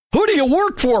Who do you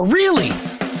work for, really?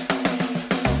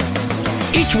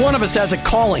 Each one of us has a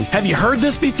calling. Have you heard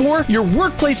this before? Your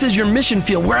workplace is your mission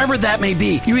field, wherever that may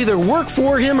be. You either work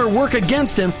for him or work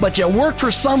against him, but you work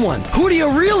for someone. Who do you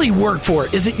really work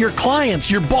for? Is it your clients,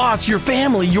 your boss, your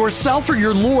family, yourself, or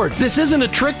your Lord? This isn't a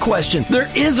trick question. There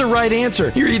is a right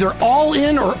answer. You're either all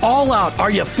in or all out.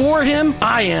 Are you for him?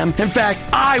 I am. In fact,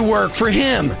 I work for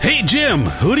him. Hey, Jim,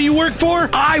 who do you work for?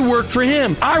 I work for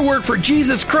him. I work for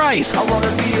Jesus Christ. I want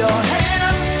to be your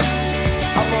hands.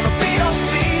 I want to be your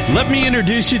feet. Let me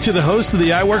introduce you to the host of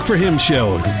the I Work For Him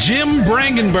show, Jim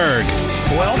Brangenberg.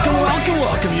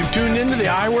 Welcome. You've tuned into the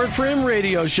I Work For Him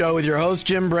radio show with your host,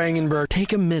 Jim Brangenberg.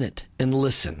 Take a minute and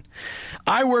listen.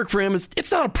 I Work For Him,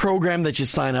 it's not a program that you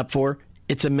sign up for.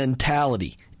 It's a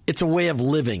mentality. It's a way of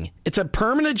living. It's a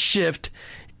permanent shift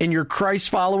in your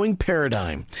Christ-following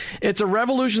paradigm. It's a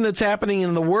revolution that's happening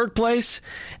in the workplace,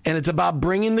 and it's about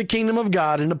bringing the kingdom of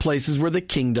God into places where the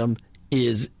kingdom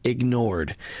is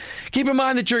ignored. Keep in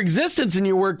mind that your existence in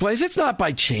your workplace, it's not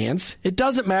by chance. It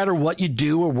doesn't matter what you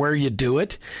do or where you do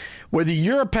it. Whether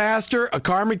you're a pastor, a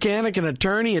car mechanic, an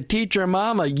attorney, a teacher, a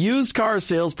mom, a used car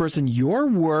salesperson, your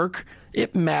work,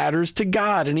 it matters to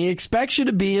God, and He expects you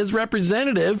to be His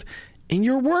representative in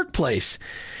your workplace.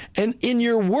 And in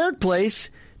your workplace,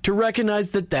 to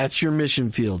recognize that that's your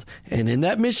mission field. And in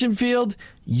that mission field,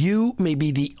 you may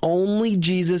be the only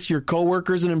Jesus your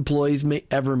coworkers and employees may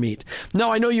ever meet.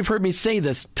 Now, I know you've heard me say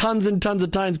this tons and tons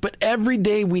of times, but every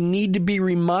day we need to be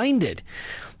reminded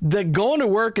that going to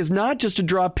work is not just to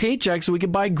draw paychecks so we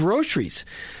can buy groceries.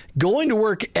 Going to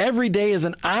work every day is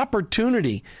an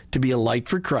opportunity to be a light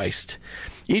for Christ.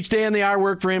 Each day on the I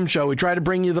Work For Him show, we try to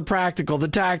bring you the practical, the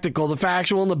tactical, the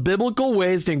factual, and the biblical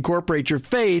ways to incorporate your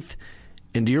faith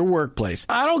into your workplace.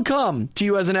 I don't come to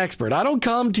you as an expert. I don't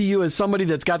come to you as somebody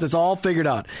that's got this all figured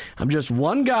out. I'm just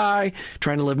one guy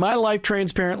trying to live my life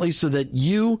transparently so that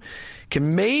you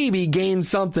can maybe gain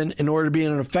something in order to be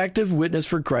an effective witness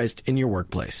for Christ in your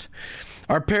workplace.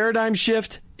 Our paradigm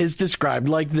shift is described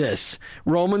like this.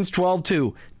 Romans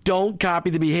 12:2. Don't copy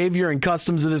the behavior and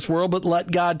customs of this world, but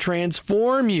let God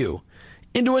transform you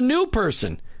into a new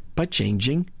person by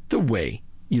changing the way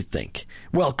you think.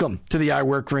 Welcome to the I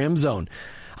Work For Him zone.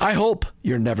 I hope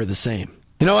you're never the same.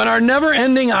 You know, in our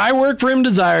never-ending I Work For Him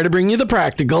desire to bring you the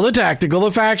practical, the tactical,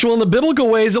 the factual, and the biblical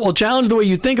ways that will challenge the way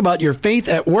you think about your faith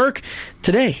at work,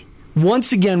 today,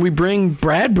 once again, we bring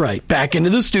Brad Bright back into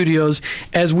the studios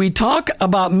as we talk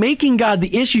about making God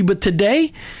the issue. But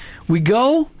today, we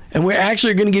go and we're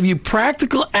actually going to give you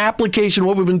practical application of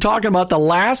what we've been talking about the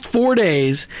last 4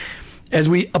 days as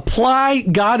we apply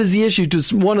God as the issue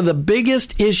to one of the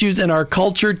biggest issues in our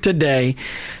culture today.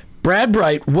 Brad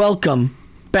Bright, welcome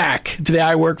back to the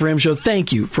I Work For Him show.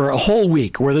 Thank you for a whole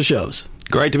week worth of shows.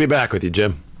 Great to be back with you,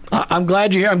 Jim. I'm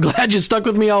glad you're here. I'm glad you stuck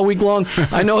with me all week long.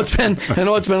 I know it's been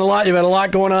a lot. You've had a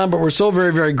lot going on, but we're so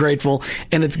very, very grateful.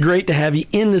 And it's great to have you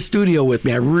in the studio with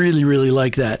me. I really, really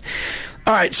like that.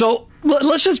 All right. So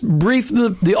let's just brief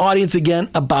the audience again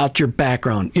about your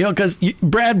background. You know, because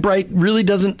Brad Bright really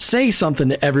doesn't say something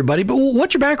to everybody, but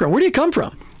what's your background? Where do you come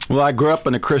from? Well, I grew up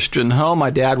in a Christian home. My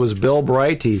dad was Bill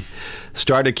Bright. He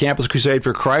started Campus Crusade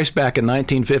for Christ back in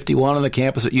 1951 on the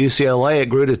campus at UCLA. It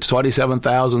grew to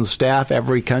 27,000 staff,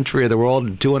 every country of the world,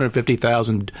 and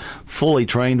 250,000 fully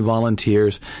trained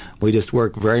volunteers. We just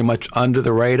work very much under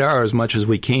the radar as much as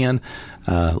we can,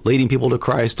 leading people to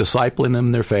Christ, discipling them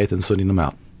in their faith, and sending them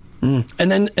out.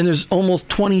 And there's almost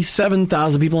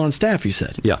 27,000 people on staff, you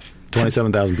said? Yeah.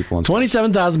 27,000 people on staff.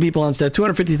 27,000 people on staff,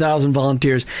 250,000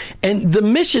 volunteers. And the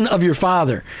mission of your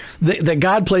father that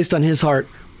God placed on his heart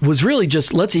was really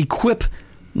just let's equip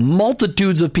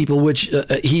multitudes of people, which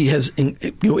he has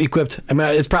equipped. I mean,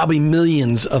 it's probably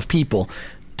millions of people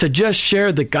to just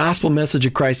share the gospel message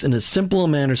of Christ in a simple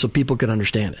manner so people can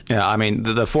understand it. Yeah, I mean,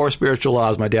 the four spiritual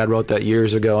laws, my dad wrote that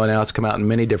years ago, and now it's come out in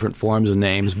many different forms and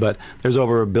names, but there's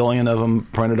over 1 billion of them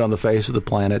printed on the face of the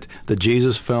planet. The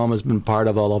Jesus film has been part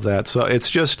of all of that. So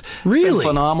it's just been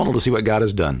phenomenal to see what God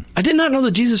has done. I did not know the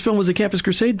Jesus film was a Campus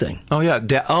Crusade thing. Oh, yeah. I did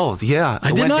not know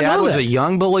that. When Dad was a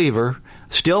young believer,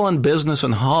 still in business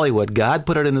in Hollywood, God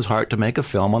put it in his heart to make a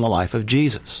film on the life of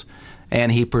Jesus.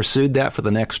 And he pursued that for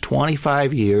the next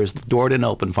 25 years. The door didn't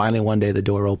open. Finally, one day, the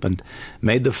door opened,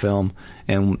 made the film,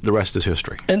 and the rest is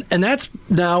history. And that's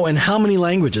now in how many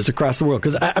languages across the world?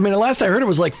 Because, I mean, the last I heard it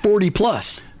was like 40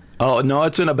 plus. Oh, no,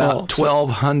 it's in about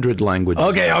 1,200 languages.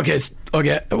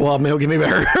 Okay. Well, maybe I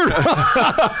heard.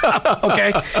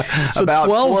 Okay. So about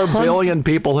 4 billion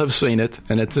people have seen it,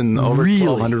 and it's in over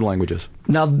 1,200 languages.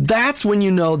 Now, that's when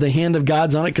you know the hand of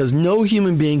God's on it, because no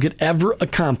human being could ever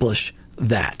accomplish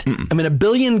that. I mean, 1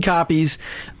 billion copies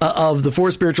of the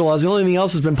 4 spiritual laws. The only thing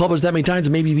else that's been published that many times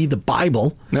is maybe the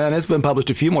Bible. And it's been published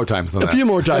a few more times than that. A few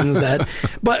more times than that.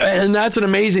 And that's an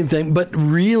amazing thing. But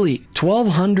really,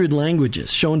 1,200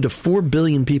 languages shown to 4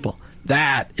 billion people.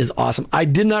 That is awesome. I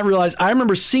did not realize. I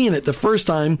remember seeing it the first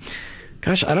time.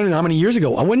 Gosh, I don't know how many years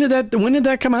ago. When did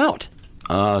that come out?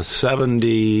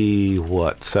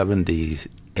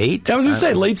 78? I was going to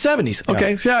say late 70s.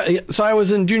 Okay, so I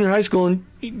was in junior high school, and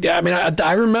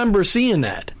I remember seeing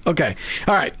that. Okay,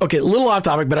 all right. Okay, a little off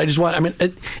topic, but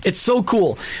it's so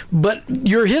cool. But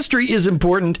your history is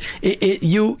important.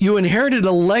 You inherited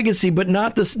a legacy, but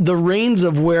not the reins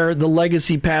of where the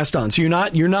legacy passed on. So you're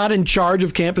not in charge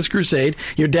of Campus Crusade.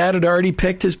 Your dad had already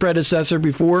picked his predecessor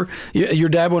before your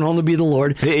dad went home to be the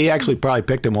Lord. He actually probably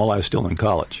picked him while I was still in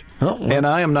college. Oh, well. And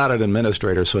I am not an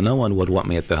administrator, so no one would want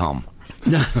me at the helm.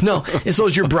 No. And so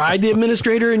is your bride the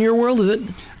administrator in your world, is it?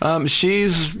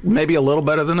 She's maybe a little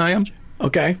better than I am.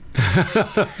 Okay.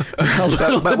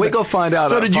 but we go find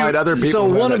out. Find other people. So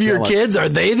one of your kids, are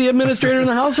they the administrator in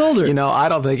the household? Or? I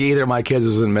don't think either of my kids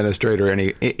is an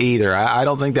administrator either. I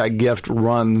don't think that gift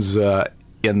runs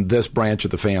in this branch of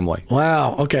the family.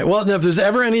 Wow. Okay. Well, if there's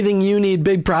ever anything you need,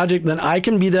 big project, then I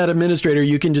can be that administrator.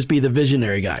 You can just be the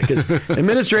visionary guy, because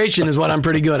administration is what I'm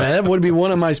pretty good at. That would be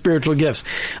one of my spiritual gifts.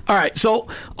 All right. So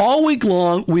all week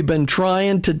long, we've been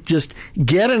trying to just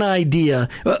get an idea.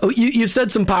 You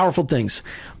said some powerful things.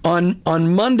 On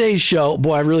Monday's show,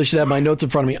 boy, I really should have my notes in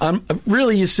front of me.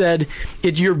 Really, you said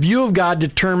it's your view of God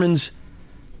determines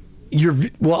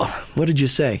what did you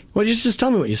say? Well, just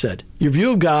tell me what you said. Your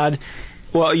view of God.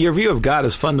 Well, your view of God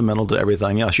is fundamental to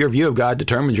everything else. Your view of God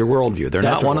determines your worldview. They're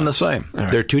not one and the same. Right.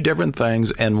 They're two different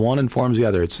things, and one informs the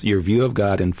other. It's your view of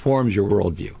God informs your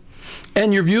worldview.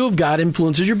 And your view of God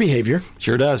influences your behavior.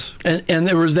 Sure does. And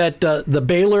there was that the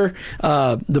Baylor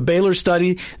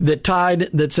study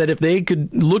that said if they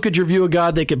could look at your view of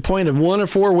God, they could point at 1 or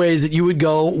 4 ways that you would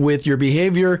go with your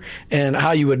behavior and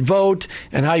how you would vote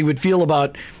and how you would feel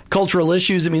about cultural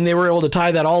issues. I mean, they were able to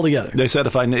tie that all together. They said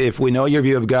if we know your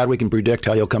view of God, we can predict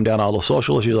how you'll come down on all the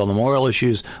social issues, all the moral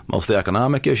issues, most of the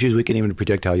economic issues. We can even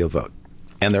predict how you'll vote.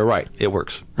 And they're right. It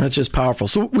works. That's just powerful.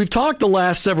 So we've talked the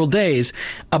last several days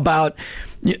about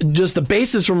just the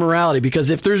basis for morality, because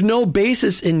if there's no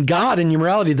basis in God and your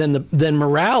morality, then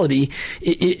morality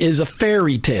is a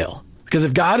fairy tale. Because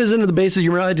if God is into the basis of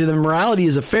your morality, then morality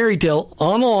is a fairy tale.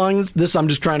 On the lines, this I'm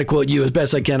just trying to quote you as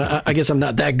best I can. I guess I'm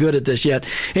not that good at this yet.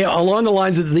 Along the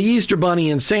lines of the Easter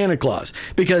Bunny and Santa Claus.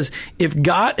 Because if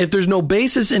there's no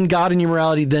basis in God and your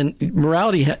morality, then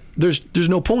morality there's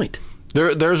no point.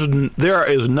 There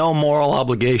is no moral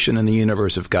obligation in the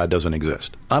universe if God doesn't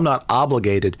exist. I'm not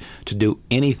obligated to do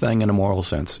anything in a moral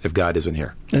sense if God isn't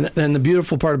here. And the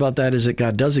beautiful part about that is that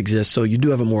God does exist, so you do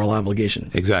have a moral obligation.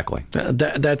 Exactly.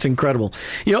 That's incredible.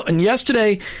 And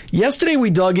yesterday we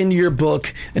dug into your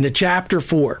book into chapter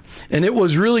 4, and it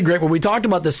was really great when we talked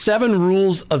about the 7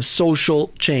 rules of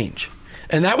social change.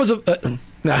 And that was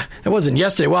Nah, it wasn't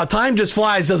yesterday. Well, time just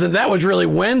flies, doesn't it? That was really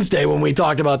Wednesday when we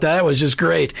talked about that. That was just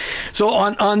great. So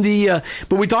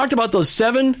but we talked about those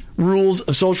 7 rules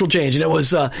of social change, and it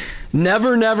was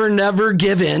never, never, never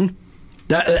give in.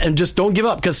 And just don't give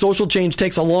up, because social change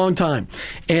takes a long time.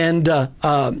 And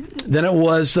then it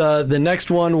was the next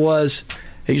one was,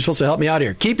 hey, you're supposed to help me out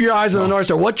here. Keep your eyes on the North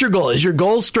Star. What's your goal? Is your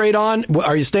goal straight on?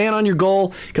 Are you staying on your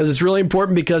goal? Because it's really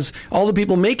important, because all the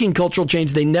people making cultural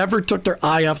change, they never took their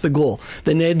eye off the goal.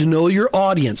 They needed to know your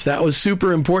audience. That was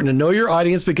super important, to know your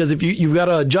audience, because if you've got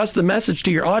to adjust the message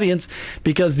to your audience,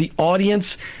 because the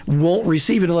audience won't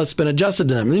receive it unless it's been adjusted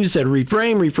to them. And then you said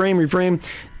reframe.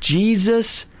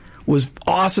 Jesus was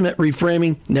awesome at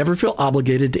reframing. Never feel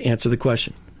obligated to answer the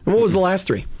question. And what was the last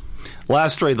 3?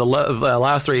 The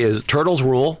last 3 is turtle's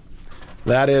rule.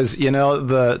 That is,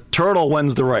 the turtle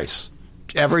wins the race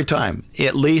every time,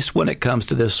 at least when it comes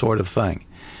to this sort of thing.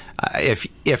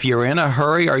 If you're in a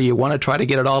hurry or you want to try to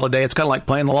get it all today, it's kind of like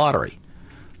playing the lottery.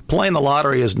 Playing the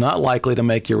lottery is not likely to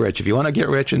make you rich. If you want to get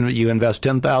rich and you invest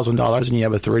 $10,000 and you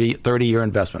have a 30-year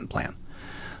investment plan,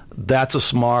 that's a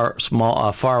far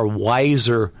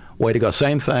wiser way to go.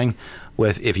 Same thing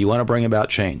with if you want to bring about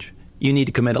change. You need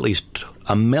to commit at least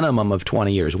a minimum of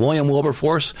 20 years. William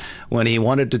Wilberforce, when he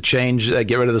wanted to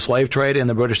get rid of the slave trade in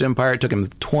the British Empire, it took him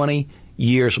 20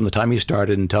 years from the time he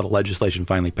started until the legislation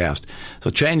finally passed. So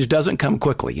change doesn't come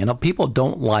quickly. People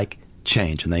don't like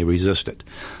change, and they resist it.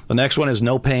 The next one is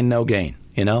no pain, no gain.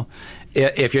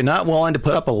 If you're not willing to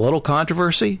put up a little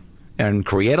controversy and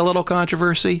create a little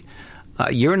controversy,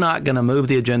 you're not going to move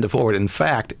the agenda forward. In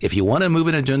fact, if you want to move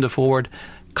an agenda forward,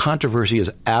 controversy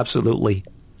is absolutely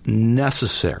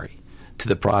necessary to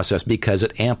the process because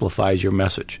it amplifies your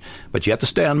message. But you have to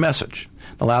stay on message.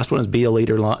 The last one is be a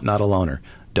leader, not a loner.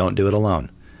 Don't do it alone.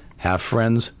 Have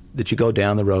friends that you go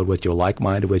down the road with, you're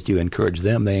like-minded with you, encourage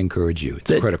them, they encourage you.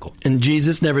 It's critical. And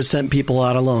Jesus never sent people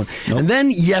out alone. Nope. And then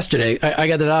yesterday, I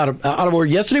got that out of order.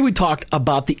 Yesterday we talked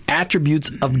about the attributes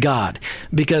of God,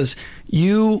 because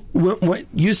you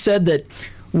said that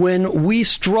when we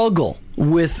struggle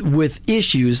with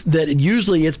issues, that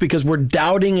usually it's because we're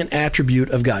doubting an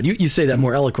attribute of God. You say that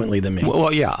more eloquently than me.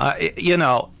 Well, yeah.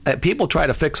 People try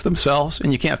to fix themselves,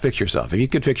 and you can't fix yourself. If you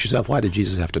could fix yourself, why did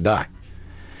Jesus have to die?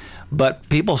 But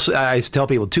I tell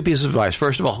people 2 pieces of advice.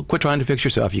 First of all, quit trying to fix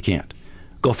yourself. You can't.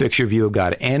 Go fix your view of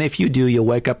God. And if you do, you'll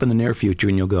wake up in the near future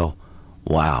and you'll go,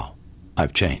 wow,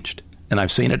 I've changed. And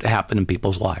I've seen it happen in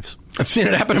people's lives. I've seen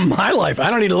it happen in my life. I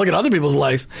don't need to look at other people's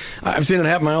lives. I've seen it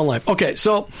happen in my own life. Okay,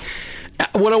 so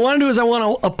what I want to do is I want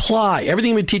to apply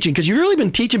everything you've been teaching, because you've really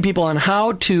been teaching people on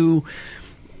how to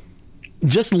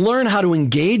just learn how to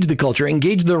engage the culture,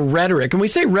 engage the rhetoric. And we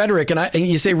say rhetoric, and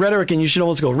you say rhetoric, and you should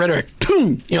almost go rhetoric,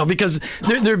 because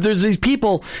there's these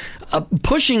people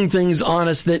pushing things on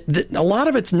us that a lot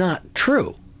of it's not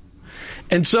true.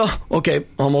 And so, okay,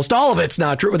 almost all of it's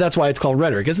not true, but that's why it's called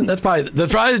rhetoric, isn't it? That's probably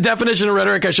the definition of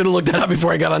rhetoric. I should have looked that up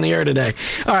before I got on the air today.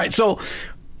 All right, so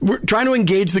we're trying to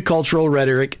engage the cultural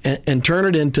rhetoric and turn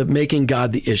it into making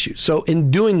God the issue. So in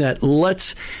doing that,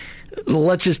 let's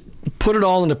just put it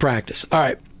all into practice. All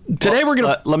right. Today we're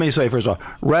going to... let me say, first of all,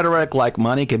 rhetoric, like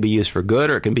money, can be used for good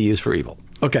or it can be used for evil.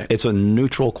 Okay. It's a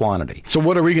neutral quantity. So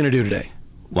what are we going to do today?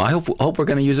 Well, I hope we're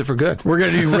going to use it for good. We're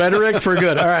going to do rhetoric for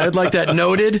good. All right, I'd like that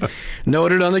noted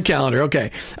on the calendar. Okay.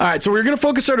 All right, so we're going to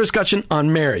focus our discussion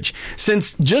on marriage.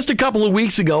 Since just a couple of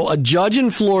weeks ago, a judge in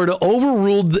Florida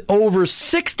overruled over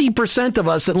 60% of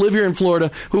us that live here in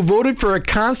Florida who voted for a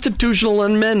constitutional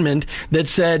amendment that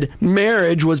said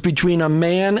marriage was between a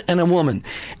man and a woman.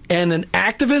 And an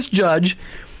activist judge,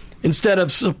 instead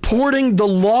of supporting the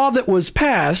law that was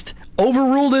passed,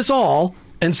 overruled us all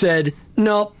and said,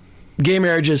 no, gay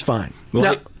marriage is fine.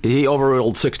 Well, now, he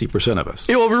overruled 60% of us.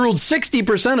 He overruled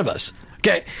 60% of us.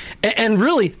 Okay. And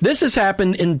really, this has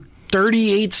happened in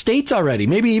 38 states already,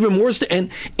 maybe even more.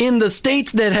 And in the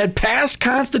states that had passed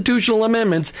constitutional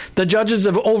amendments, the judges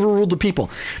have overruled the people.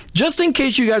 Just in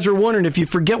case you guys were wondering, if you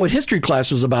forget what history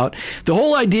class was about, the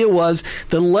whole idea was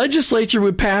the legislature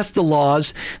would pass the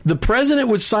laws, the president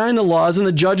would sign the laws, and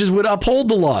the judges would uphold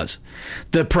the laws.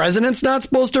 The president's not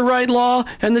supposed to write law,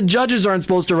 and the judges aren't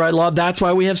supposed to write law. That's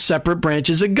why we have separate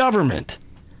branches of government.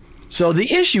 So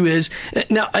the issue is,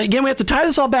 now, again, we have to tie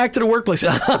this all back to the workplace.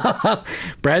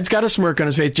 Brad's got a smirk on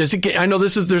his face. Just in case, I know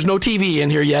there's no TV in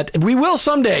here yet. We will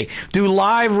someday do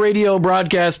live radio,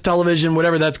 broadcast, television,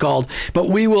 whatever that's called. But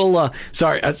we will,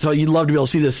 so you'd love to be able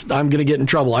to see this. I'm going to get in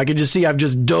trouble. I can just see I've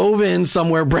just dove in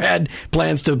somewhere Brad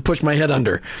plans to push my head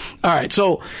under. All right,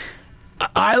 so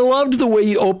I loved the way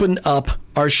you opened up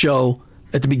our show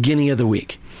at the beginning of the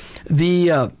week.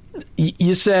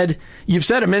 You've said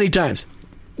it many times.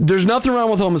 There's nothing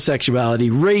wrong with homosexuality,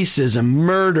 racism,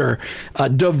 murder,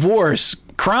 divorce,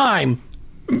 crime,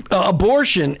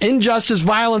 abortion, injustice,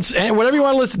 violence, and whatever you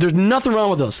want to list. There's nothing wrong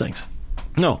with those things.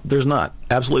 No, there's not.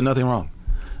 Absolutely nothing wrong.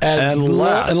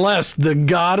 Unless the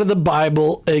God of the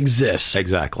Bible exists.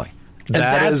 Exactly.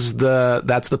 That's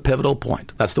the pivotal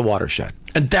point. That's the watershed.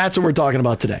 And that's what we're talking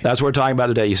about today. That's what we're talking about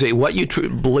today. You see, what you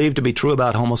believe to be true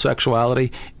about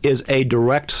homosexuality is a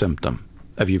direct symptom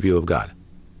of your view of God.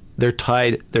 They're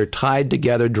tied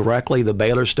together directly. The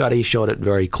Baylor study showed it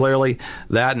very clearly.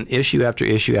 That and issue after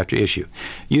issue after issue.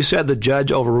 You said the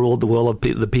judge overruled the will of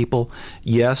the people.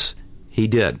 Yes, he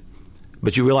did.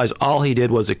 But you realize all he did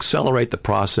was accelerate the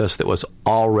process that was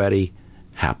already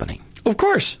happening. Of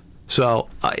course. So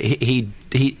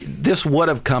this would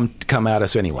have come at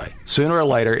us anyway. Sooner or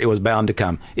later, it was bound to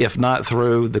come. If not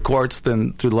through the courts,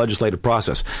 then through the legislative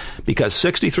process. Because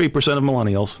 63% of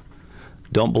millennials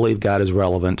don't believe God is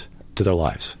relevant to their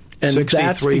lives. And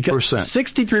 63%.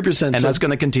 63%. And that's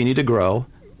going to continue to grow.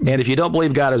 And if you don't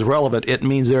believe God is relevant, it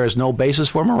means there is no basis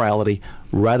for morality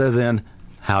rather than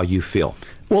how you feel.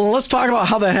 Well, let's talk about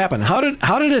how that happened. How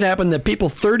did it happen that people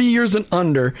 30 years and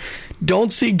under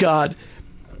don't see God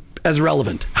as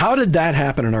relevant? How did that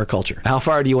happen in our culture? How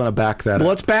far do you want to back that up? Well,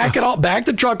 let's back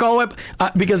the truck all the way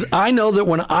up. Because I know that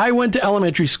when I went to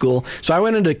elementary school, so I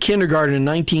went into kindergarten in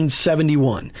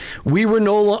 1971.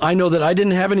 I know that I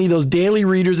didn't have any of those daily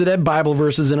readers that had Bible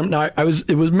verses in them. Now,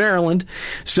 it was Maryland,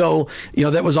 so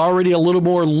that was already a little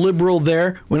more liberal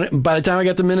there. By the time I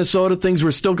got to Minnesota, things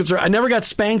were still conservative. I never got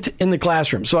spanked in the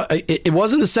classroom, so it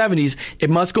wasn't the 70s.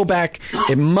 It must go back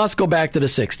to the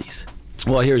 60s.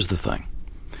 Well, here's the thing.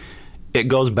 It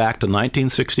goes back to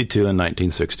 1962 and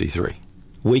 1963.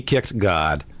 We kicked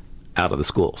God out of the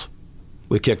schools.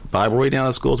 We kicked Bible reading out of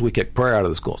the schools. We kicked prayer out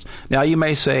of the schools. Now, you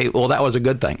may say, well, that was a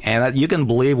good thing. And you can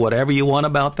believe whatever you want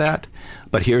about that.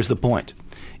 But here's the point.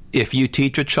 If you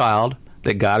teach a child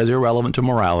that God is irrelevant to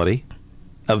morality,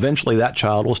 eventually that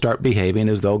child will start behaving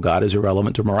as though God is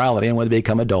irrelevant to morality. And when they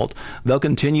become adult, they'll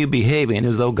continue behaving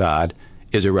as though God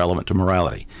is irrelevant to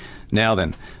morality. Now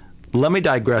then, let me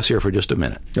digress here for just a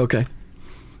minute. Okay.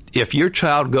 If your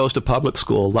child goes to public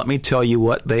school, let me tell you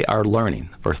what they are learning.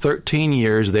 For 13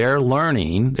 years,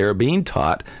 they're being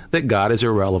taught that God is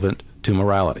irrelevant to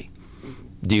morality.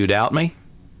 Do you doubt me?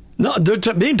 No,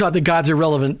 they're being taught that God's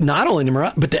irrelevant not only to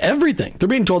morality, but to everything. They're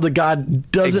being told that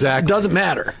God doesn't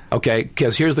matter. Okay,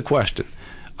 because here's the question.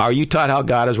 Are you taught how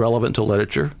God is relevant to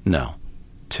literature? No.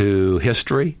 To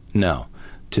history? No.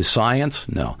 To science?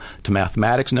 No. To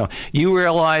mathematics? No. You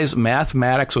realize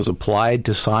mathematics was applied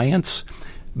to science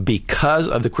because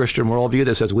of the Christian worldview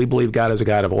that says we believe God is a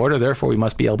God of order, therefore we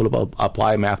must be able to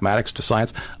apply mathematics to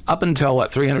science. Up until,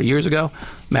 300 years ago,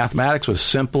 mathematics was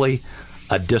simply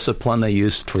a discipline they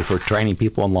used for training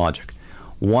people in logic.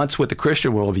 Once with the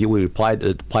Christian worldview, we applied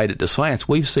it to science.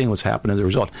 We've seen what's happened as a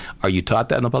result. Are you taught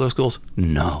that in the public schools?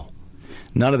 No.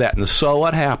 None of that. And so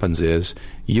what happens is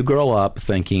you grow up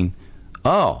thinking,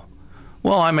 oh,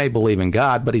 well, I may believe in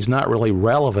God, but he's not really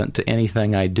relevant to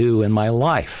anything I do in my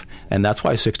life. And that's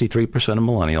why 63% of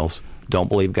millennials don't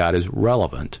believe God is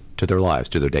relevant to their lives,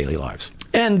 to their daily lives.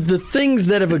 And the things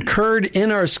that have occurred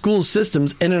in our school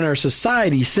systems and in our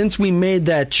society since we made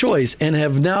that choice and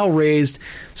have now raised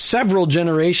several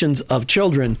generations of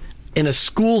children in a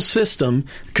school system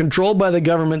controlled by the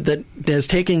government that has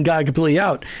taken God completely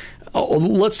out.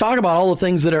 Let's talk about all the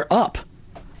things that are up.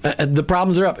 The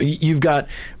problems are up. You've got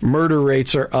murder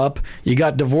rates are up. You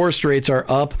got divorce rates are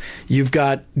up. You've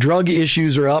got drug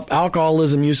issues are up.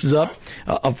 Alcoholism use is up.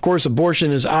 Of course,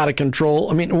 abortion is out of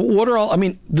control. I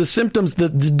mean, the symptoms, the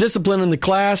discipline in the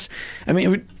class. I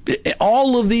mean,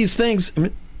 all of these things,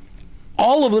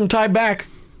 all of them tie back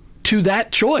to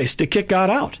that choice to kick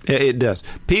God out. It does.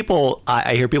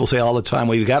 I hear people say all the time,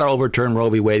 well, you've got to overturn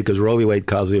Roe v. Wade because Roe v. Wade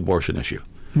caused the abortion issue.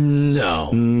 No.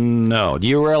 Do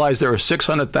you realize there were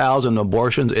 600,000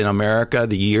 abortions in America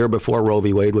the year before Roe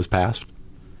v. Wade was passed?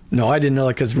 No, I didn't know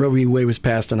that because Roe v. Wade was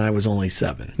passed and I was only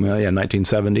 7. Well, yeah,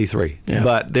 1973. Yeah.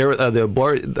 But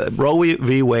the Roe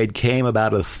v. Wade came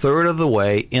about a third of the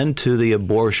way into the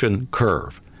abortion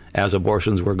curve as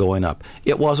abortions were going up.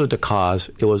 It wasn't a cause,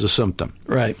 it was a symptom.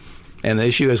 Right. And the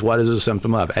issue is, what is a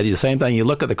symptom of? At the same time, you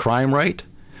look at the crime rate.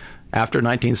 After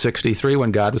 1963,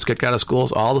 when God was kicked out of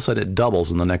schools, all of a sudden it doubles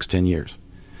in the next 10 years.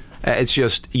 It's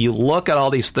just, you look at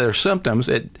all their symptoms,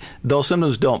 those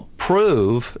symptoms don't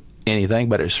prove anything,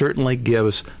 but it certainly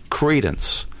gives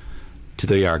credence to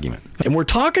the argument. And we're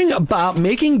talking about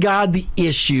making God the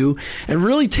issue and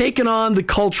really taking on the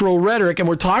cultural rhetoric. And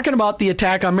we're talking about the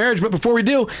attack on marriage. But before we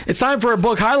do, it's time for our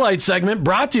book highlight segment,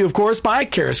 brought to you, of course, by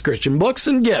Charis Christian Books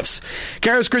and Gifts.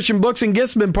 Charis Christian Books and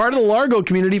Gifts have been part of the Largo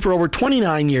community for over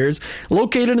 29 years,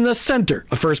 located in the center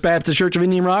of First Baptist Church of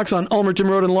Indian Rocks on Ulmerton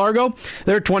Road in Largo.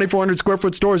 Their 2,400 square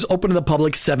foot stores open to the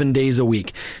public 7 days a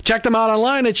week. Check them out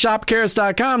online at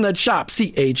shopcharis.com. That's shop,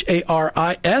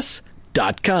 CHARIS.com.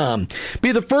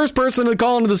 Be the first person to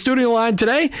call into the studio line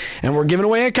today, and we're giving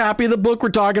away a copy of the book we're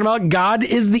talking about, God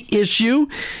is the Issue.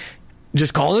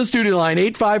 Just call in the studio line,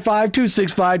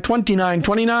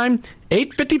 855-265-2929,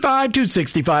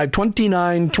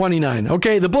 855-265-2929.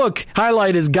 Okay, the book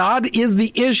highlight is God is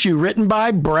the Issue, written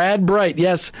by Brad Bright.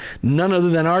 Yes, none other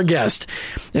than our guest.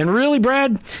 And really,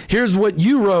 Brad, here's what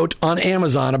you wrote on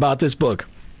Amazon about this book.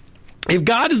 If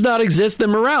God does not exist, then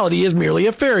morality is merely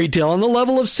a fairy tale on the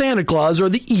level of Santa Claus or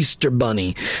the Easter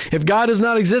Bunny. If God does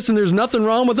not exist, then there's nothing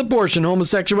wrong with abortion,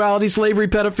 homosexuality, slavery,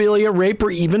 pedophilia, rape,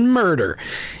 or even murder.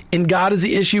 In God is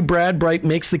the Issue, Brad Bright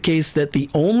makes the case that the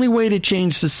only way to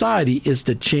change society is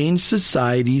to change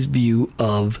society's view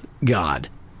of God.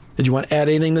 Did you want to add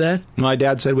anything to that? My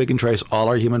dad said we can trace all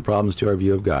our human problems to our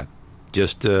view of God.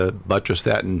 Just to buttress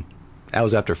that, and that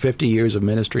was after 50 years of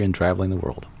ministry and traveling the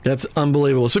world. That's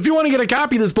unbelievable. So if you want to get a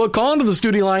copy of this book, call into the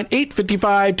studio line,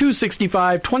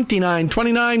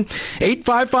 855-265-2929,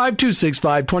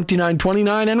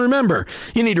 855-265-2929. And remember,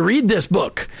 you need to read this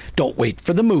book. Don't wait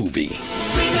for the movie.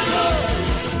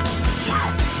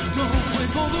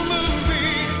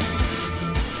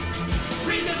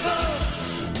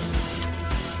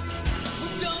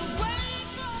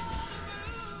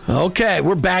 Okay,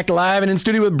 we're back live and in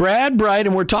studio with Brad Bright,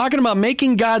 and we're talking about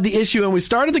making God the issue. And we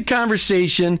started the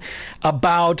conversation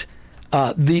about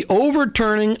the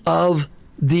overturning of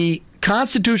the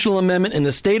constitutional amendment in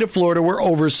the state of Florida where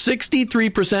over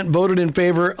 63% voted in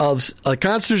favor of a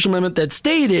constitutional amendment that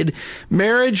stated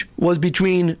marriage was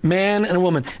between man and a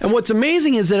woman. And what's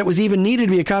amazing is that it was even needed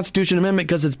to be a constitutional amendment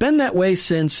because it's been that way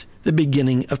since the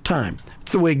beginning of time.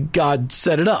 It's the way God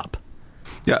set it up.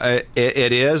 Yeah,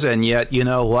 it is, and yet, you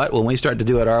know what? When we start to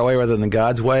do it our way rather than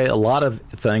God's way, a lot of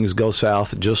things go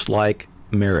south, just like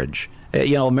marriage.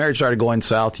 You know, marriage started going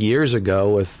south years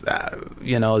ago with,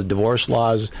 divorce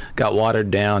laws got watered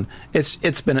down. It's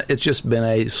just been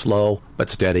a slow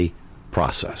but steady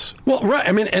process. Well, right.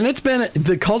 I mean, and it's been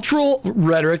the cultural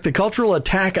rhetoric, the cultural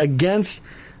attack against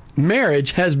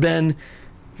marriage has been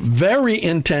very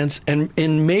intense, and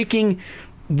in making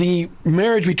the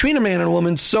marriage between a man and a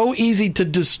woman so easy to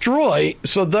destroy,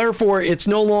 so therefore it's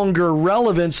no longer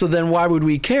relevant, so then why would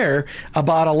we care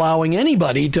about allowing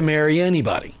anybody to marry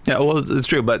anybody? Yeah, well, it's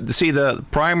true, but see, the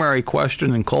primary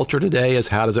question in culture today is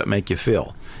how does it make you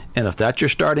feel? And if that's your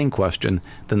starting question,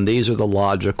 then these are the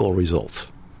logical results.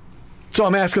 So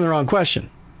I'm asking the wrong question.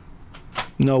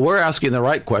 No, we're asking the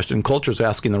right question. Culture's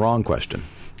asking the wrong question.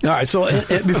 All right, so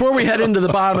before we head into the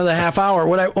bottom of the half hour,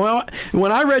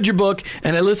 when I read your book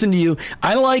and I listened to you,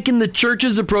 I liken the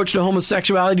church's approach to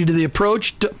homosexuality to the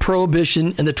approach to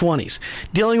prohibition in the 1920s,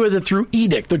 dealing with it through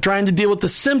edict. They're trying to deal with the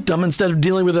symptom instead of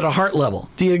dealing with it at a heart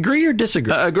level. Do you agree or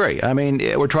disagree? Agree. I mean,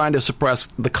 we're trying to suppress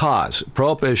the cause.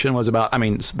 Prohibition was about,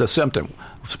 the symptom.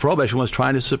 Prohibition was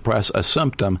trying to suppress a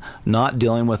symptom, not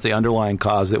dealing with the underlying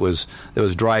cause that was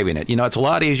driving it. You know, it's a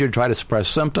lot easier to try to suppress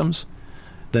symptoms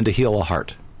than to heal a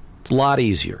heart. It's a lot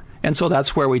easier. And so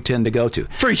that's where we tend to go to.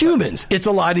 For humans, it's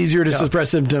a lot easier to suppress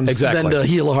symptoms than to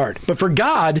heal a heart. But for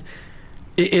God,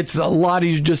 it's a lot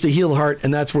easier just to heal a heart,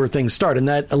 and that's where things start. And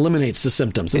that eliminates the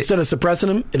symptoms. Instead of suppressing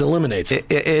them, it eliminates them.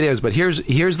 It is. But here's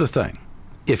the thing.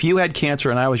 If you had cancer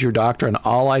and I was your doctor and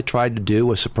all I tried to do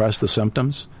was suppress the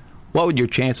symptoms, what would your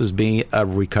chances be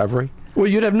of recovery? Well,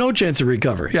 you'd have no chance of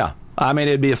recovery. Yeah. I mean,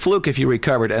 it'd be a fluke if you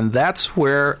recovered. And that's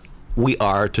where we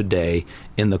are today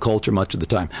in the culture much of the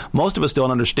time. Most of us don't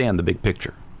understand the big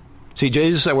picture. See,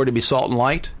 Jesus said we're to be salt and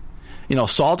light. You know,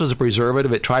 salt is a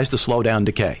preservative. It tries to slow down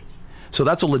decay. So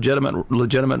that's a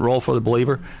legitimate role for the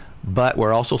believer, but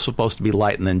we're also supposed to be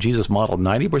light. And then Jesus modeled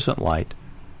 90% light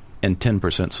and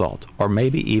 10% salt, or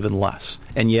maybe even less.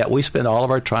 And yet we spend all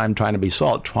of our time trying to be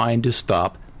salt, trying to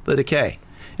stop the decay.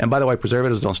 And by the way,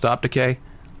 preservatives don't stop decay.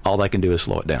 All they can do is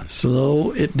slow it down. Slow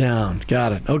it down.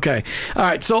 Got it. Okay. All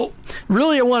right. So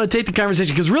really, I want to take the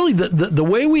conversation because really the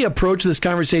way we approach this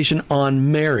conversation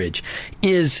on marriage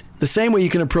is the same way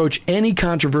you can approach any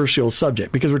controversial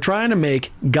subject because we're trying to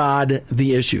make God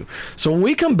the issue. So when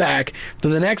we come back to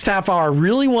the next half hour, I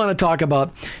really want to talk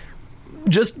about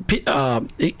just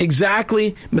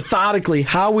exactly, methodically,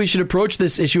 how we should approach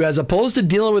this issue as opposed to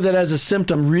dealing with it as a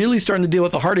symptom, really starting to deal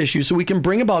with the heart issue so we can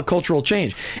bring about cultural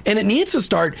change. And it needs to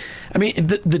start, I mean,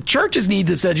 the churches need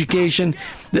this education.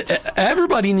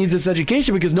 Everybody needs this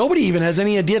education because nobody even has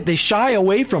any idea. They shy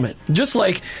away from it. Just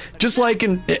like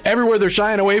everywhere they're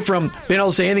shying away from being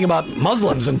able to say anything about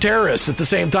Muslims and terrorists at the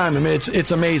same time. I mean, it's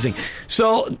amazing.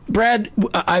 So, Brad,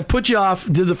 I've put you off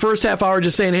to the first half hour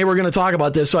just saying, hey, we're going to talk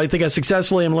about this. So I think I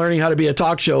successfully am learning how to be a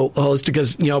talk show host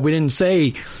because,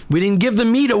 we didn't give the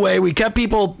meat away. We kept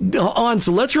people on.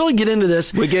 So let's really get into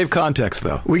this. We gave context,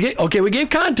 though. We gave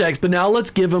context, but now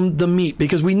let's give them the meat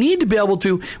because we need to be able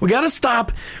to, we got to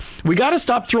stop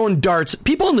throwing darts.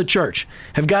 People in the church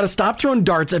have got to stop throwing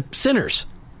darts at sinners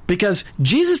because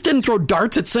Jesus didn't throw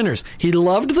darts at sinners. He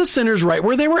loved the sinners right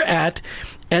where they were at.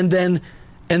 And then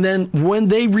when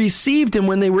they received him,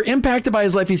 when they were impacted by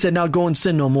his life, he said, now go and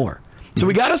sin no more. So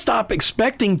we got to stop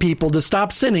expecting people to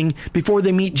stop sinning before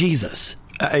they meet Jesus.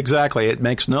 Exactly. It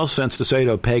makes no sense to say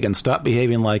to a pagan, stop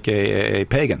behaving like a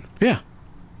pagan. Yeah.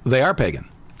 They are pagan.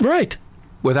 Right.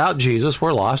 Without Jesus,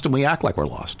 we're lost, and we act like we're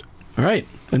lost. Right.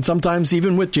 And sometimes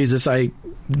even with Jesus, I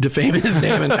defame his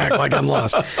name and act like I'm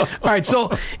lost. All right.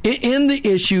 So in the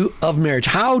issue of marriage,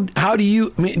 how do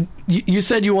you, I mean, you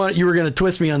said you were going to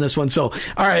twist me on this one. So,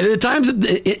 all right. At times,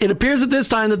 it appears at this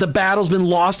time that the battle's been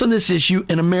lost on this issue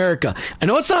in America. I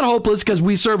know it's not hopeless because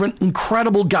we serve an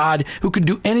incredible God who can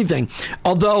do anything.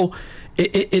 Although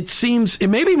it seems it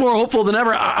may be more hopeful than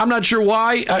ever. I'm not sure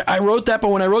why I wrote that, but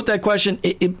when I wrote that question,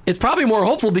 it's probably more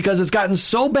hopeful because it's gotten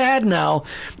so bad now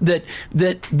that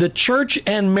the church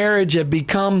and marriage have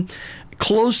become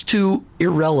close to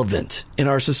irrelevant in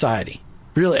our society.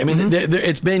 Really, I mean,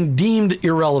 it's been deemed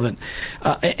irrelevant,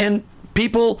 and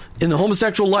people in the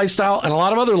homosexual lifestyle and a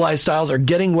lot of other lifestyles are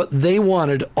getting what they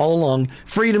wanted all along,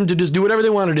 freedom to just do whatever they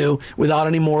want to do without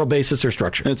any moral basis or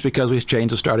structure. And it's because we've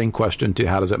changed the starting question to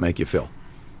how does it make you feel?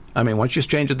 I mean, once you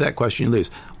change it that question, you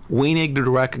lose. We need to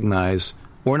recognize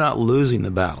we're not losing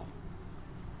the battle.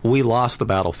 We lost the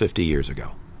battle 50 years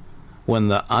ago. When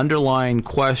the underlying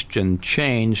question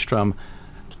changed from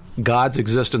God's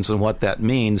existence and what that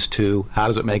means to how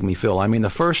does it make me feel? I mean, the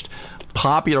first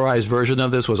popularized version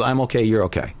of this was I'm okay, you're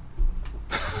okay.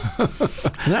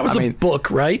 And that was a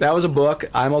book, right? That was a book.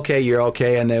 I'm okay, you're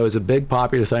okay. And it was a big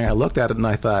popular thing. I looked at it and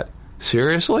I thought,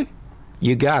 seriously?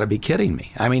 You got to be kidding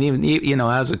me. I mean, even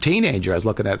as a teenager, I was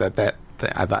looking at that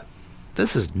thing. I thought,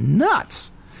 this is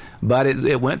nuts. But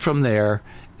it went from there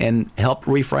and helped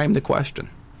reframe the question.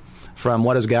 From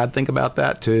what does God think about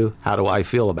that to how do I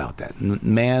feel about that?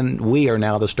 Man, we are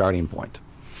now the starting point.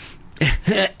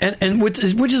 And which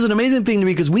is an amazing thing to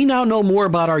me, because we now know more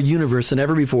about our universe than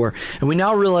ever before, and we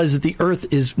now realize that the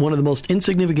Earth is one of the most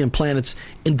insignificant planets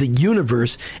in the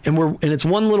universe, and it's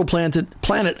one little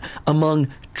planet among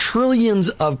trillions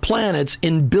of planets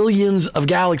in billions of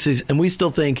galaxies, and we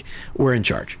still think we're in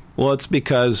charge. Well, it's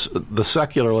because the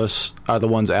secularists are the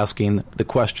ones asking the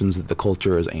questions that the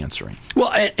culture is answering.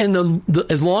 Well, and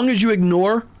as long as you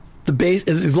ignore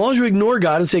as long as you ignore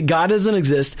God and say God doesn't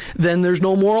exist, then there's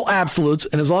no moral absolutes.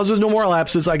 And as long as there's no moral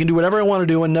absolutes, I can do whatever I want to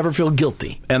do and never feel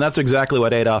guilty. And that's exactly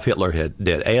what Adolf Hitler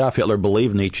did. Adolf Hitler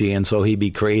believed Nietzsche, and so he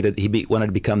wanted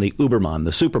to become the Uberman,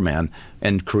 the Superman,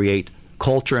 and create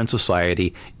culture and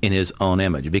society in his own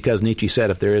image. Because Nietzsche said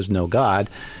if there is no God,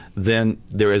 then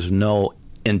there is no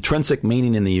intrinsic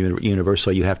meaning in the universe,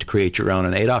 so you have to create your own.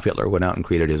 And Adolf Hitler went out and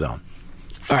created his own.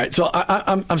 All right, so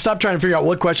I'm stopped trying to figure out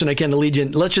what question I can to lead you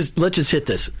in. Let's just hit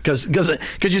this, because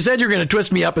you said you're going to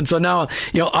twist me up, and so now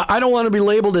I don't want to be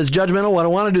labeled as judgmental. What I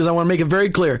want to do is I want to make it very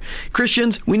clear: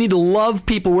 Christians, we need to love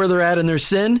people where they're at in their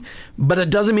sin, but it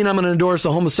doesn't mean I'm going to endorse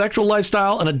a homosexual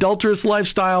lifestyle, an adulterous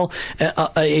lifestyle,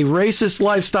 a racist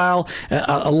lifestyle,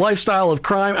 a lifestyle of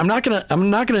crime. I'm not going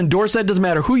to endorse that. It doesn't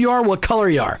matter who you are, what color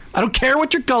you are. I don't care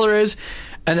what your color is.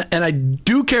 And I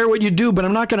do care what you do, but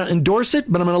I'm not going to endorse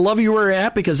it, but I'm going to love you where you're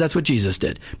at, because that's what Jesus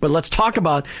did. But let's talk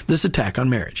about this attack on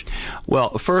marriage.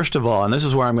 Well, first of all, and this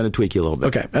is where I'm going to tweak you a little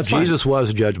bit. Okay, that's Jesus fine.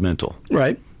 was judgmental.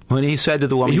 Right. When he said to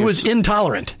the woman... He was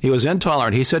intolerant. He was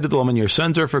intolerant. He said to the woman, your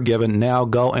sins are forgiven, now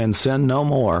go and sin no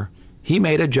more. He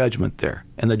made a judgment there.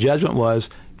 And the judgment was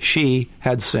she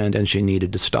had sinned and she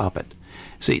needed to stop it.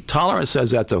 See, tolerance says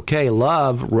that's okay.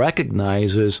 Love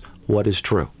recognizes what is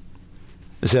true.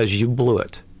 It says, you blew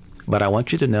it, but I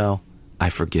want you to know I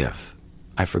forgive.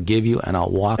 I forgive you, and I'll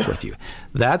walk with you.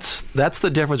 That's the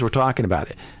difference we're talking about.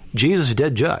 Jesus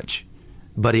did judge,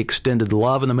 but he extended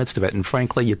love in the midst of it. And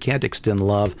frankly, you can't extend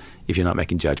love if you're not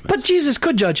making judgments. But Jesus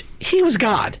could judge. He was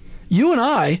God. You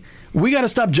and we got to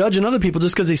stop judging other people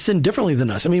just because they sin differently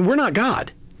than us. I mean, we're not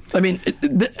God. I mean,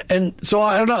 and so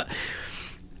I don't know.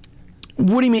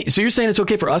 What do you mean? So you're saying it's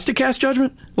okay for us to cast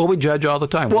judgment? Well, we judge all the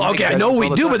time. Well, okay, I know we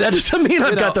do, but that doesn't mean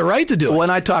I've got the right to do it. When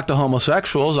I talk to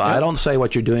homosexuals, I don't say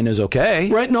what you're doing is okay.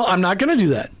 Right? No, I'm not going to do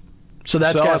that. So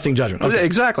that's casting judgment. Okay.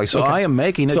 Exactly. So I am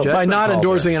making a judgment. So by not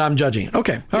endorsing it, I'm judging it.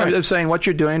 Okay. All right. I'm saying what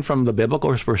you're doing from the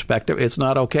biblical perspective, it's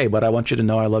not okay, but I want you to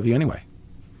know I love you anyway.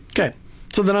 Okay.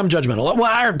 So then I'm judgmental.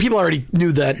 Well, people already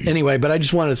knew that anyway, but I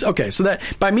just wanted to. Okay, so that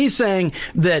by me saying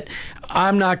that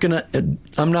I'm not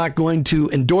going to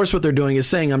endorse what they're doing is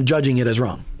saying I'm judging it as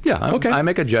wrong. Yeah. Okay. I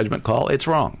make a judgment call. It's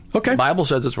wrong. Okay. The Bible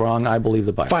says it's wrong. I believe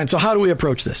the Bible. Fine. So how do we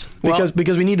approach this?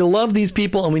 Because we need to love these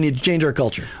people and we need to change our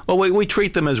culture. Well, we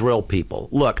treat them as real people.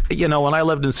 Look, when I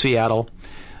lived in Seattle,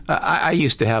 I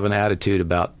used to have an attitude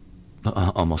about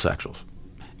homosexuals.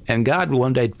 And God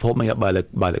one day pulled me up by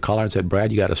the collar and said,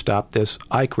 Brad, you got to stop this.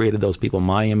 I created those people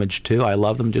my image too. I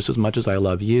love them just as much as I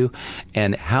love you.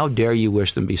 And how dare you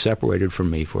wish them to be separated from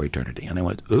me for eternity? And I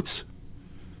went, oops.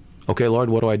 Okay, Lord,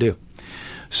 what do I do?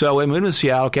 So we moved to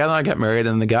Seattle. Kat and I got married,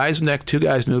 and two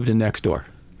guys moved in next door.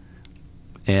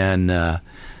 And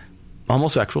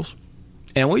homosexuals.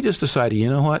 And we just decided, you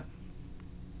know what?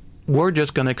 We're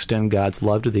just going to extend God's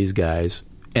love to these guys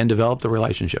and develop the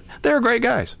relationship. They're great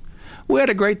guys. We had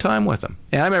a great time with them.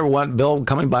 And I remember Bill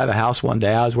coming by the house one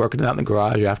day. I was working out in the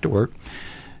garage after work,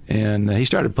 and he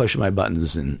started pushing my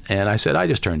buttons. And I said, I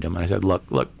just turned to him, and I said, look,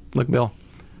 Bill,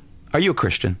 are you a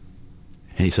Christian?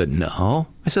 And he said, no.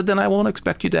 I said, then I won't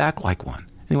expect you to act like one.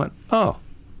 And he went, oh.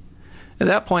 At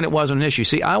that point, it wasn't an issue.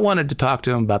 See, I wanted to talk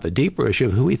to him about the deeper issue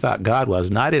of who he thought God was,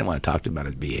 and I didn't want to talk to him about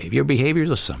his behavior. Behavior is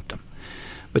a symptom.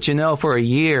 But for a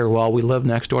year while we lived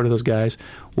next door to those guys,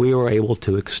 we were able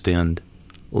to extend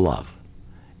love.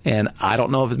 And I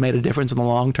don't know if it made a difference in the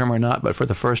long term or not, but for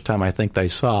the first time, I think they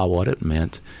saw what it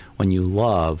meant when you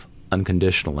love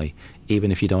unconditionally,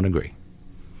 even if you don't agree.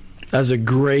 That's a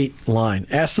great line.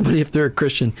 Ask somebody if they're a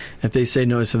Christian. If they say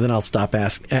no, so then I'll stop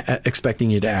expecting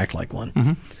you to act like one.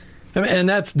 Mm-hmm. I mean, and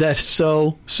that's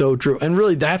so true. And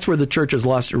really, that's where the church has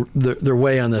lost their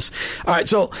way on this. All right,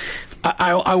 so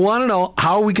I want to know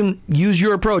how we can use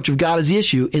your approach of God as the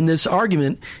issue in this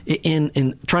argument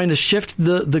in trying to shift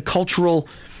the cultural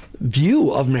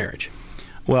view of marriage.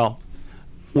 Well,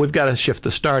 we've got to shift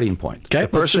the starting point. Okay, the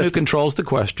person who controls the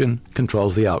question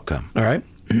controls the outcome. All right.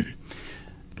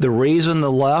 The reason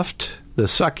the left, the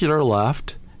secular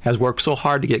left, has worked so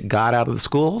hard to get God out of the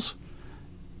schools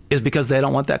is because they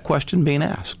don't want that question being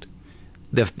asked.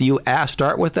 If you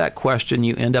start with that question,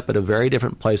 you end up at a very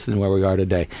different place than where we are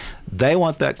today. They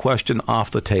want that question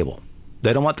off the table.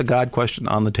 They don't want the God question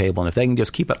on the table. And if they can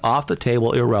just keep it off the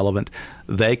table, irrelevant,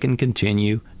 they can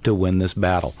continue to win this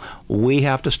battle. We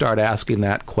have to start asking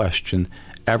that question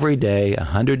every day,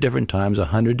 100 different times,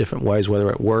 100 different ways, whether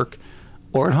at work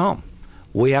or at home.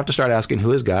 We have to start asking,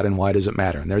 who is God and why does it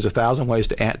matter? And there's 1,000 ways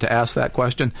to ask that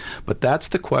question, but that's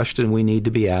the question we need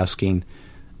to be asking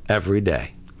every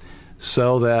day.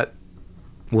 So that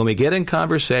when we get in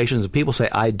conversations and people say,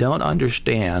 I don't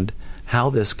understand how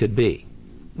this could be,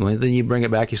 well, then you bring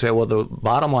it back, you say, well, the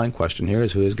bottom line question here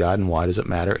is, who is God and why does it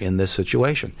matter in this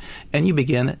situation? And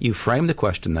you frame the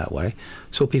question that way,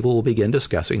 so people will begin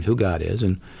discussing who God is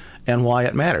and why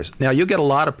it matters. Now, you get a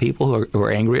lot of people who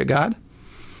are angry at God.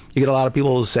 You get a lot of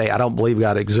people who say, I don't believe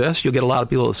God exists. You'll get a lot of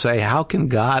people who say, how can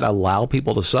God allow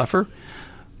people to suffer?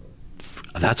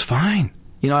 That's fine.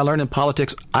 I learned in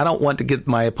politics, I don't want to get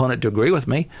my opponent to agree with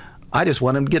me. I just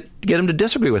want him to get him to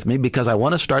disagree with me because I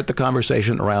want to start the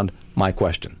conversation around my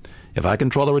question. If I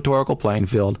control the rhetorical playing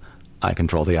field, I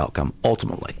control the outcome,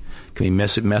 ultimately. It can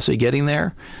be messy getting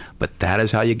there, but that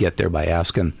is how you get there, by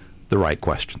asking the right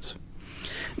questions.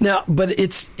 Now, but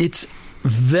it's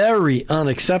very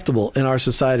unacceptable in our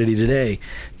society today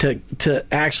to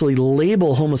actually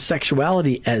label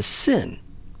homosexuality as sin.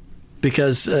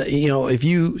 Because if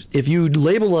you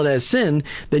label it as sin,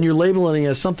 then you're labeling it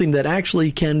as something that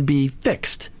actually can be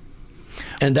fixed,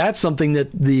 and that's something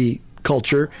that the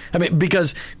culture.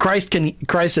 Because Christ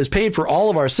has paid for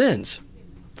all of our sins,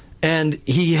 and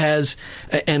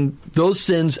and those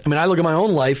sins. I look at my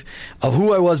own life of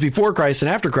who I was before Christ and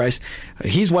after Christ.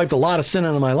 He's wiped a lot of sin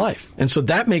out of my life, and so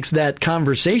that makes that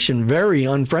conversation very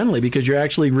unfriendly because you're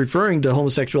actually referring to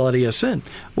homosexuality as sin.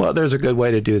 Well, there's a good way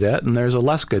to do that, and there's a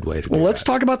less good way to do that. Well, let's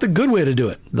talk about the good way to do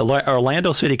it. The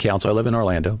Orlando City Council. I live in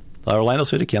Orlando. The Orlando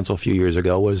City Council a few years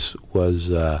ago was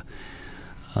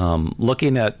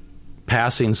looking at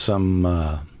passing some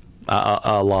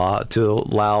a law to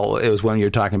allow. It was when you're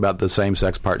talking about the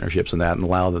same-sex partnerships and that, and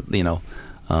allow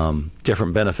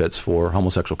different benefits for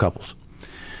homosexual couples.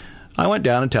 I went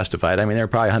down and testified. There were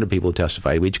probably 100 people who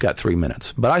testified. We each got 3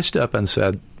 minutes. But I stood up and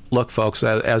said, look, folks,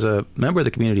 as a member of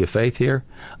the community of faith here,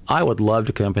 I would love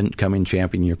to come and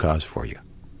champion your cause for you.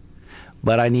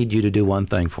 But I need you to do one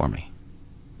thing for me.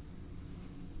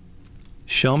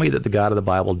 Show me that the God of the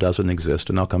Bible doesn't exist,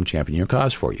 and I'll come champion your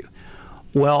cause for you.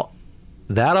 Well,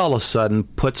 that all of a sudden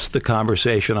puts the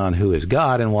conversation on who is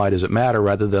God and why does it matter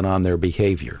rather than on their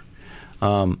behavior.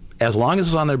 As long as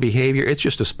it's on their behavior, it's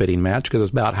just a spitting match because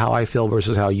it's about how I feel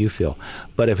versus how you feel.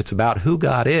 But if it's about who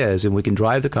God is and we can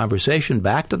drive the conversation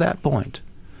back to that point,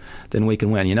 then we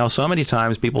can win. So many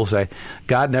times people say,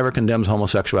 God never condemns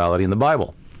homosexuality in the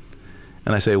Bible.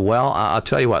 And I say, well, I'll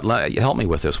tell you what, help me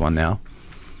with this one now.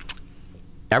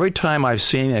 Every time I've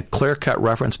seen a clear-cut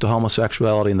reference to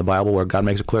homosexuality in the Bible where God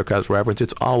makes a clear-cut reference,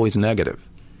 it's always negative.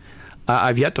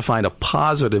 I've yet to find a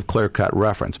positive clear-cut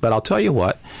reference. But I'll tell you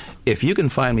what, if you can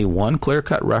find me one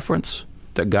clear-cut reference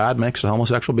that God makes to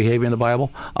homosexual behavior in the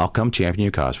Bible, I'll come champion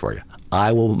your cause for you.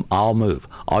 I'll move.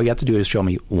 All you have to do is show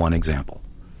me one example.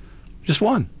 Just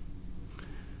one.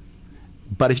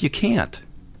 But if you can't,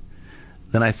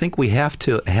 then I think we have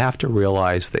to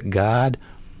realize that God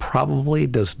probably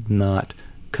does not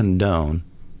condone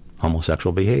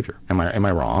homosexual behavior. Am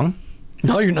I wrong?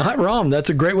 No, you're not wrong. That's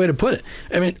a great way to put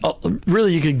it.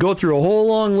 Really, you could go through a whole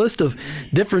long list of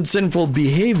different sinful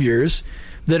behaviors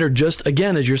that are just,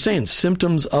 again, as you're saying,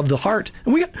 symptoms of the heart.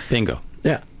 And bingo.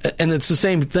 Yeah, and it's the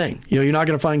same thing. You're not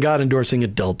going to find God endorsing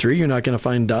adultery. You're not going to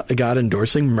find God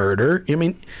endorsing murder.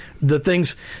 The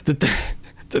things that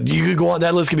you could go on,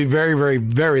 that list could be very, very,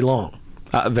 very long.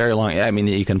 Very long.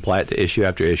 You can apply it to issue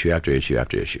after issue after issue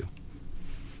after issue.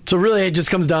 So really, it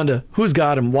just comes down to who's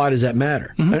God and why does that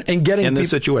matter? Mm-hmm. And getting in the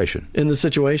situation. In the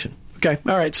situation. Okay.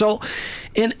 All right. So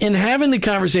in having the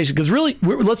conversation, because really,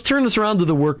 let's turn this around to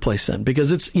the workplace then,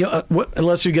 because it's,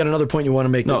 unless you got another point you want to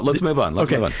make. No, let's move on.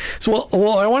 Let's move on. So,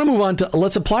 well, I want to move on to,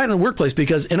 let's apply it in the workplace,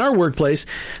 because in our workplace,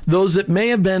 those that may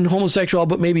have been homosexual,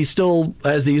 but maybe still,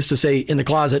 as they used to say, in the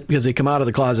closet, because they come out of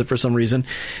the closet for some reason,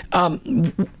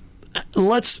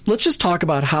 let's just talk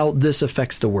about how this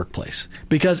affects the workplace.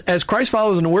 Because as Christ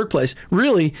followers in the workplace,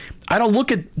 really, I don't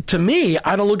look at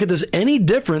this any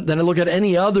different than I look at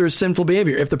any other sinful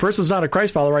behavior. If the person's not a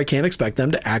Christ follower, I can't expect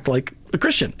them to act like a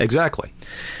Christian. Exactly.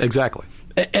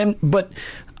 But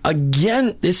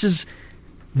again,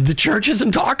 the church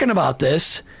isn't talking about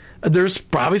this. There's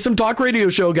probably some talk radio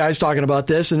show guys talking about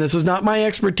this, and this is not my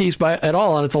expertise at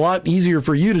all, and it's a lot easier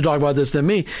for you to talk about this than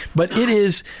me. But it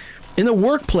is, in the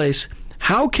workplace,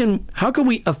 how can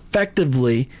we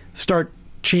effectively start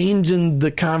changing the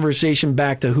conversation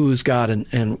back to who's God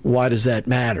and why does that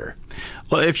matter?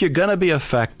 Well, if you're going to be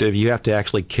effective, you have to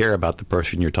actually care about the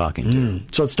person you're talking to.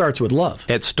 So it starts with love.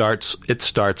 It starts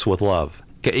with love.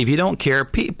 If you don't care,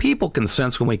 people can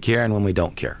sense when we care and when we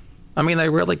don't care. I mean, they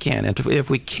really can. And if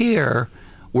we care,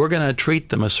 we're going to treat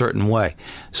them a certain way.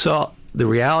 So the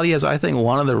reality is, I think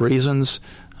one of the reasons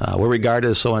we're regarded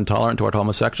as so intolerant toward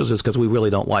homosexuals is because we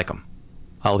really don't like them.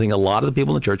 I think a lot of the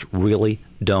people in the church really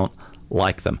don't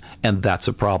like them, and that's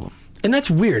a problem. And that's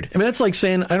weird. I mean, that's like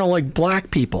saying I don't like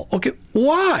black people. Okay,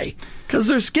 why? Because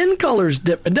their skin color's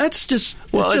different. That's just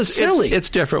silly. It's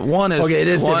different. One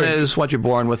is what you're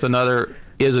born with. Another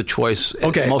is a choice.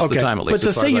 Most of the time, at least. But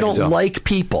to say you don't like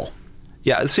people,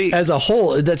 as a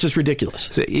whole, that's just ridiculous.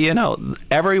 See,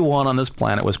 everyone on this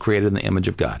planet was created in the image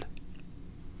of God.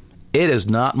 It is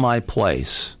not my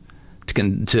place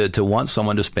to want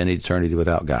someone to spend eternity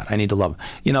without God. I need to love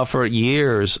them. For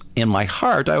years in my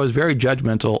heart, I was very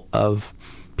judgmental of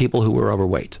people who were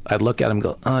overweight. I'd look at them and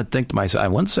go, I'd think to myself, I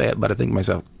wouldn't say it, but I think to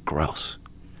myself, gross.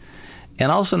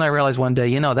 And all of a sudden I realized one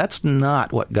day, that's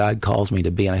not what God calls me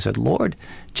to be. And I said, Lord,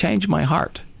 change my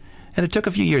heart. And it took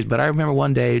a few years, but I remember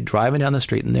one day driving down the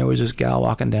street, and there was this gal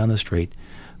walking down the street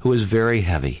who was very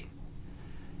heavy.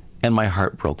 And my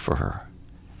heart broke for her.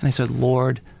 And I said,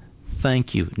 Lord,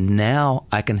 thank you. Now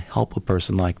I can help a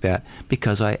person like that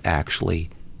because I actually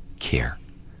care.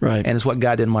 Right. And it's what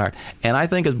God did in my heart. And I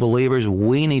think as believers,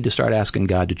 we need to start asking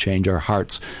God to change our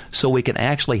hearts so we can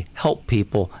actually help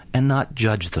people and not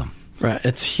judge them. Right.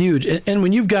 It's huge. And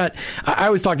when you've got, I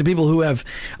always talk to people who have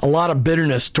a lot of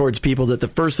bitterness towards people, that the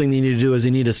first thing they need to do is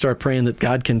they need to start praying that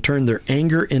God can turn their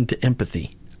anger into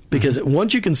empathy. Because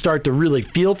once you can start to really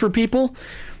feel for people,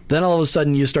 then all of a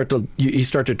sudden you start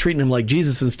to treat them like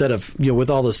Jesus instead of,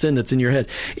 with all the sin that's in your head.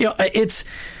 It's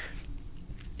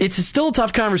still a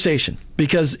tough conversation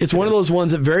because it's one of those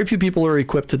ones that very few people are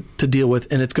equipped to deal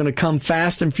with, and it's going to come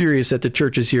fast and furious at the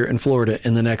churches here in Florida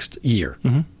in the next year.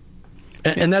 Mm-hmm.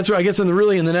 And that's where I guess in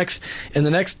the next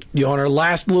on our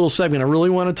last little segment, I really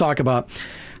want to talk about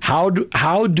how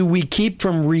do we keep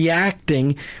from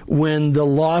reacting when the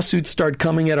lawsuits start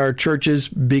coming at our churches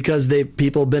because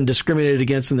people have been discriminated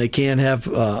against and they can't have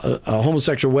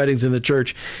homosexual weddings in the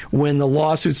church. When the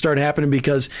lawsuits start happening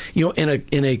because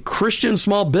in a Christian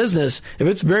small business, if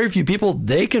it's very few people,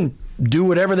 they can do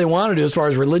whatever they want to do as far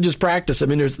as religious practice. I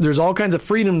mean, there's all kinds of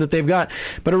freedom that they've got.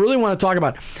 But I really want to talk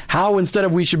about how instead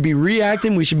of we should be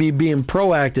reacting, we should be being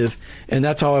proactive. And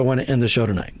that's how I want to end the show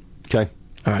tonight. Okay.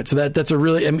 All right. So that's a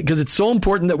really, because it's so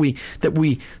important that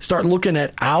we start looking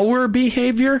at our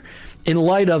behavior in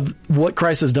light of what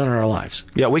Christ has done in our lives.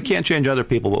 Yeah, we can't change other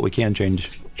people, but we can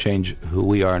change who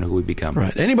we are and who we become.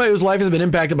 Right. Anybody whose life has been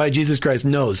impacted by Jesus Christ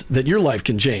knows that your life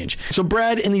can change. So,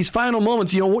 Brad, in these final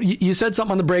moments, you said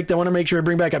something on the break that I want to make sure I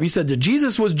bring back up. You said that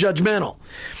Jesus was judgmental.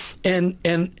 And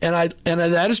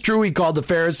that is true. He called the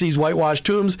Pharisees whitewashed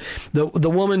tombs. The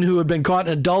woman who had been caught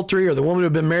in adultery, or the woman who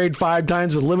had been married 5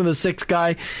 times with living with the 6th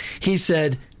guy, he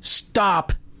said,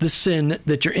 stop the sin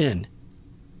that you're in.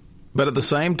 But at the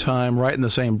same time, right in the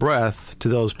same breath, to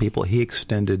those people, he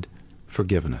extended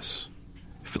forgiveness.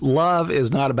 Love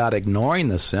is not about ignoring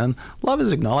the sin. Love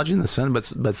is acknowledging the sin,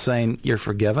 but saying you're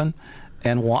forgiven,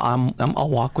 and I'll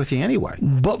walk with you anyway.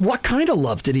 But what kind of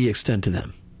love did he extend to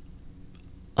them?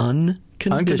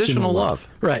 Unconditional love.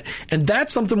 Right. And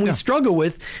that's something we struggle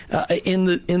with in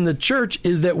the church,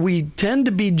 is that we tend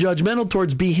to be judgmental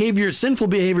towards sinful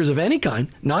behaviors of any kind,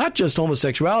 not just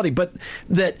homosexuality, but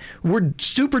that we're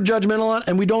super judgmental on,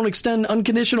 and we don't extend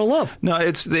unconditional love. No,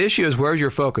 the issue is, where's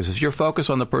your focus? Is your focus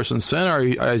on the person's sin, or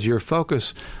is your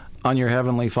focus on your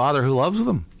Heavenly Father who loves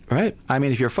them? Right. I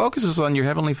mean, if your focus is on your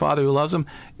Heavenly Father who loves them,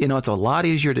 it's a lot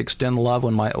easier to extend love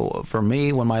when my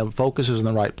focus is in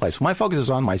the right place. When my focus is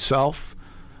on myself,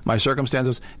 my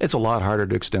circumstances, it's a lot harder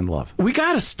to extend love. We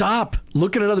got to stop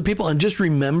looking at other people and just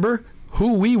remember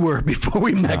who we were before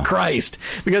we met Christ.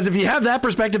 Because if you have that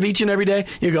perspective each and every day,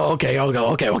 you go, okay. All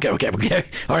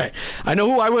right. I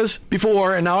know who I was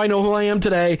before, and now I know who I am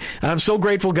today. And I'm so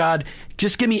grateful, God.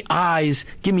 Just give me eyes.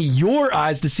 Give me your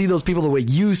eyes to see those people the way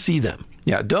you see them.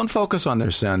 Yeah, don't focus on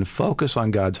their sin. Focus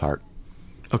on God's heart.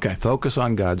 Okay. Focus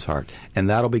on God's heart, and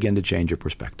that'll begin to change your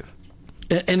perspective.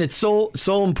 And it's so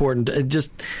important.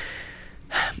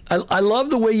 I love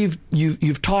the way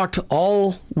you've talked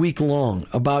all week long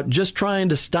about just trying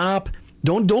to stop.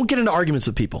 Don't get into arguments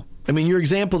with people. I mean, your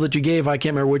example that you gave, I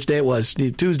can't remember which day it was,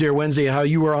 Tuesday or Wednesday, how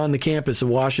you were on the campus of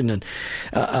Washington,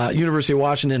 University of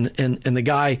Washington, and the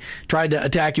guy tried to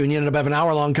attack you, and you ended up having an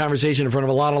hour-long conversation in front of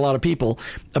a lot of people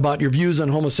about your views on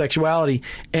homosexuality.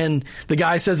 And the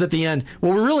guy says at the end,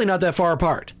 well, we're really not that far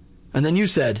apart. And then you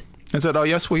said... I said, oh,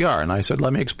 yes, we are. And I said,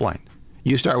 let me explain.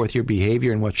 You start with your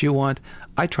behavior and what you want.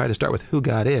 I try to start with who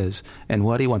God is and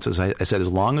what he wants. As I said, as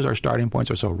long as our starting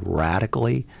points are so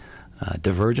radically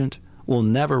divergent, we'll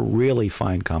never really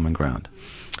find common ground.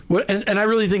 Well, and I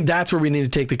really think that's where we need to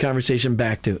take the conversation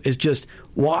back to, is just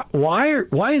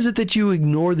why is it that you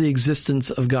ignore the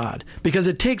existence of God? Because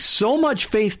it takes so much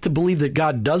faith to believe that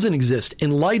God doesn't exist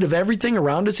in light of everything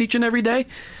around us each and every day.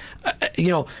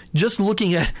 Just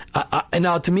looking at, and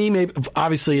now to me, maybe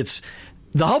obviously it's,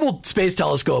 the Hubble Space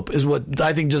Telescope is what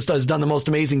I think just has done the most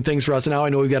amazing things for us. And now I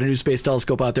know we've got a new space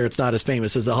telescope out there. It's not as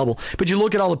famous as the Hubble, but you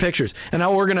look at all the pictures and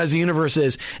how organized the universe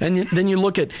is, and then you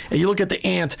look at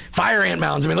the fire ant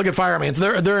mountains. I mean, look at fire ants;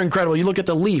 they're incredible. You look at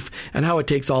the leaf and how it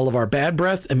takes all of our bad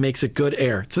breath and makes it good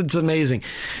air. It's amazing.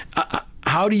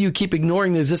 How do you keep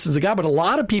ignoring the existence of God? But a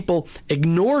lot of people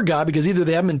ignore God because either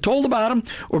they haven't been told about him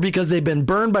or because they've been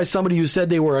burned by somebody who said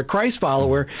they were a Christ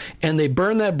follower, and they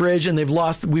burned that bridge, and we've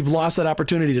lost that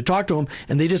opportunity to talk to him,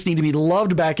 and they just need to be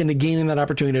loved back into gaining that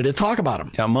opportunity to talk about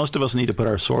him. Yeah, most of us need to put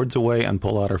our swords away and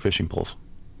pull out our fishing poles.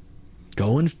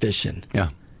 Going fishing. Yeah,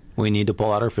 we need to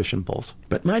pull out our fishing poles.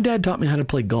 But my dad taught me how to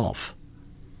play golf.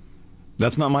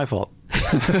 That's not my fault.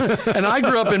 And I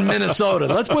grew up in Minnesota.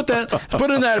 Let's put that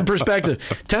in perspective.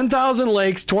 10,000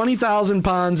 lakes, 20,000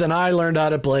 ponds, and I learned how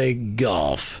to play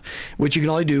golf, which you can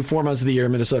only do 4 months of the year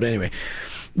in Minnesota anyway.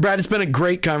 Brad, it's been a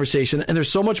great conversation, and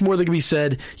there's so much more that can be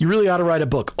said. You really ought to write a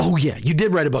book. Oh, yeah, you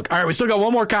did write a book. All right, we still got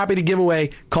one more copy to give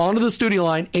away. Call into the studio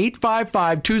line,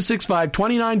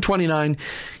 855-265-2929.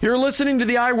 You're listening to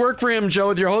the I Work for Him show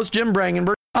with your host, Jim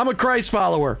Brangenberg. I'm a Christ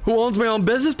follower who owns my own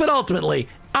business, but ultimately,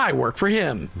 I work for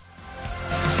him.